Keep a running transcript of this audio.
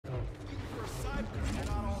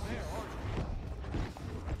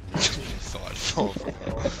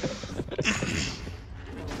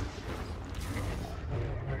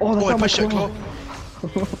Oh, that's I not my pushed your claw.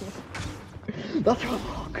 claw. That's your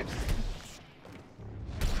lock.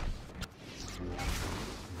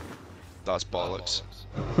 That's bollocks.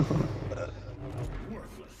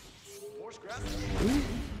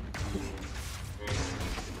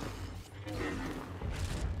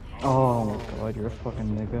 Oh my god, you're a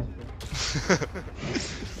fucking nigga.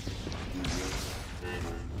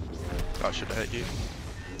 I should have hit you.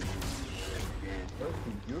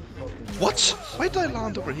 What? Why did I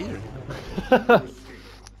land over here? Yeah.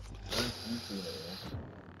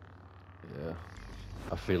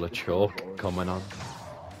 I feel a choke coming on.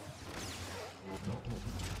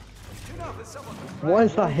 What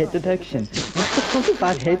is that hit detection? What the fuck is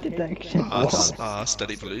that hit detection?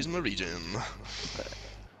 Steady blues in the region.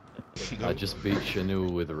 I just beat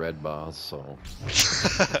Shanu with red bars, so...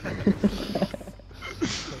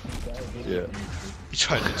 yeah. You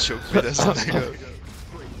trying to choke me this nigga.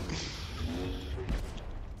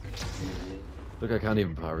 Look, I can't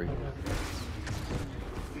even parry.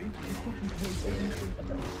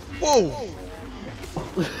 Whoa!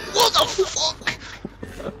 What the fuck?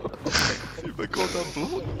 Oh my god, that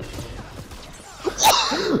blood.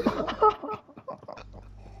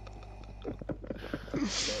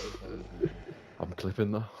 I'm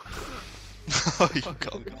clipping that. Oh, you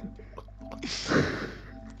can't.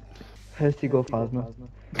 First you go Phasma.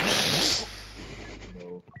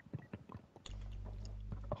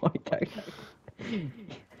 Oh,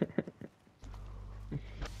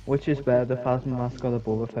 which is better, the Phasma mask or the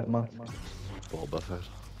Boba Fett mask? Boba Fett.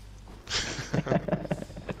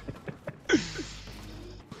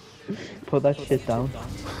 Put that shit down.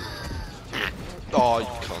 Oh, you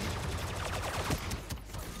can't.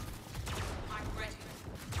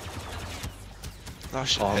 That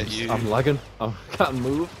should hit you. I'm lagging. I can't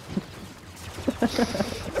move.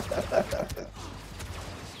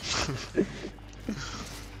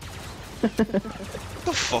 What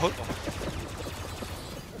the fuck?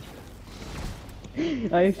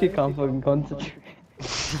 I actually can't fucking concentrate.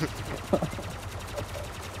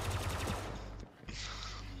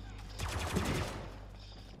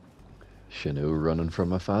 Shanu running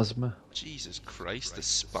from a Phasma. Jesus Christ, the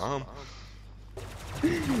spam.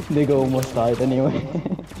 Nigga almost died anyway.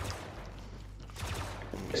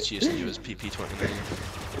 He's chasing you as PP29.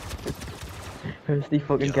 First he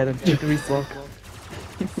fucking get him. Shoot the block.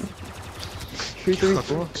 Shoot the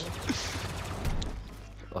block.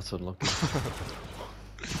 That's unlucky.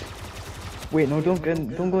 Wait, no, don't go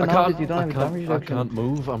now because you don't have a damage I reduction. can't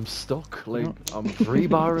move, I'm stuck. Like, I'm free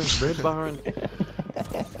barring, red barring.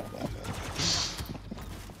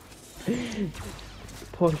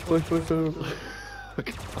 Push.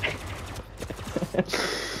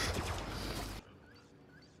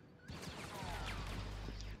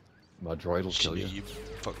 My droid will kill you. You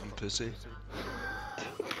fucking pussy.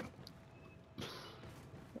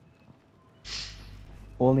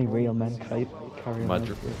 Only real men carry on.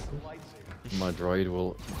 My droid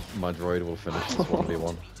will finish this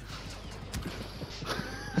 1v1.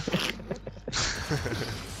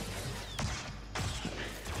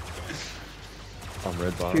 I'm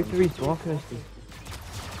red bar. Shoot the block, Kirsty.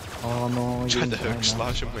 Oh no, Trying to hook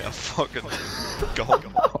slash him with a fucking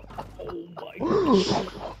gun.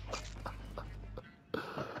 Oh!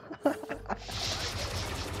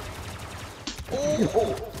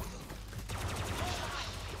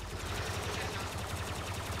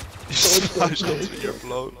 You smashed into your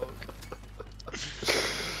blow.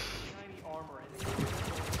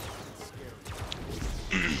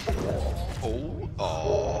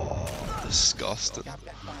 Oh, disgusting.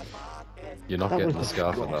 You're not getting the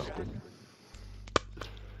scarf for that.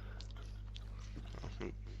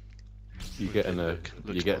 You're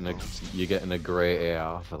getting a grey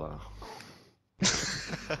AR for that.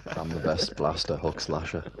 I'm the best blaster hook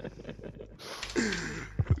slasher.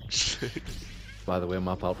 By the way,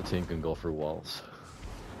 my Palpatine can go through walls.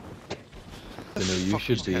 You know, you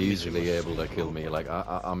should be easily able to kill me. Like,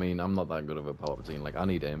 I mean, I'm not that good of a Palpatine. Like, I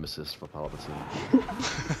need aim assist for Palpatine.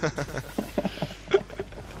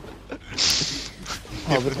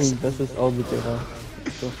 Palpatine versus all the Jedi.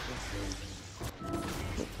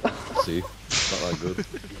 See? Not that good.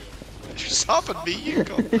 Stop at me, you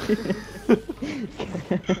go.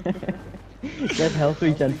 Get health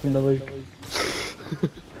regen from the Luke.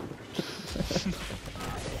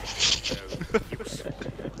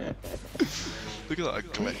 Look at that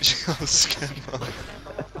glitch on the skin, man.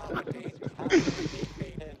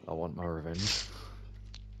 I want my revenge.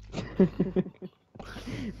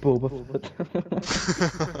 Boba Fett.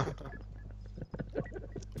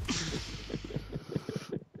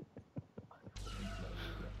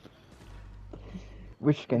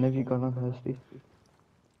 Which skin have you got on Thirsty?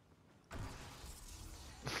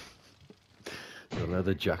 The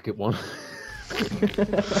leather jacket one.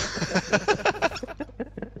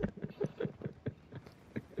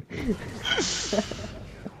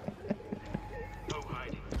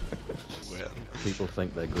 Well, People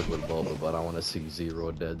think they're good with Bulba, but I want to see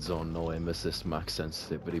 0 dead zone, no aim assist, max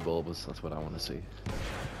sensitivity Bulbas. That's what I want to see.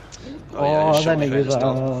 oh yeah, Oh, you should that be kind of nigga's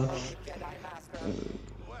stuff.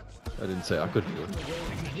 I didn't say I could do it.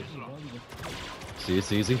 See,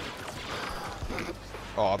 it's easy.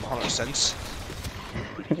 Oh, I'm 100%.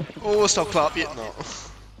 Oh, stop clap yet? No.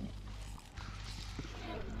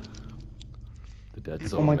 The dead Oh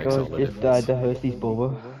zone my makes all god, the just difference. died to Thirsty's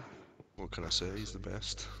Boba. What can I say? He's the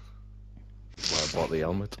best. Well, I bought the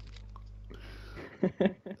helmet.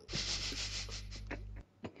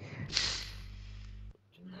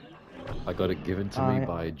 I got it given to me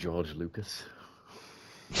by George Lucas.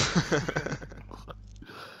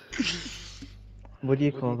 What do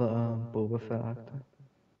you call the Boba Fett actor?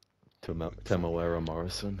 Temuera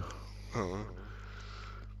Morrison. Oh.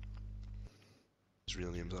 His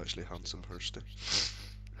real name's actually Handsome Hursty.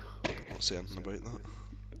 Not say anything about that.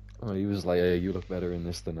 Oh, he was like, hey, you look better in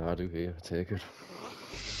this than I do here, take it.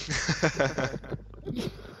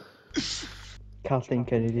 Kathleen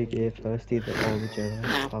Kennedy gave Thirsty all the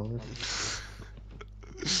Jedi powers.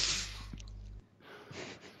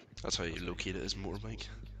 That's how you locate it as motorbike.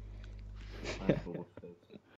 Yeah.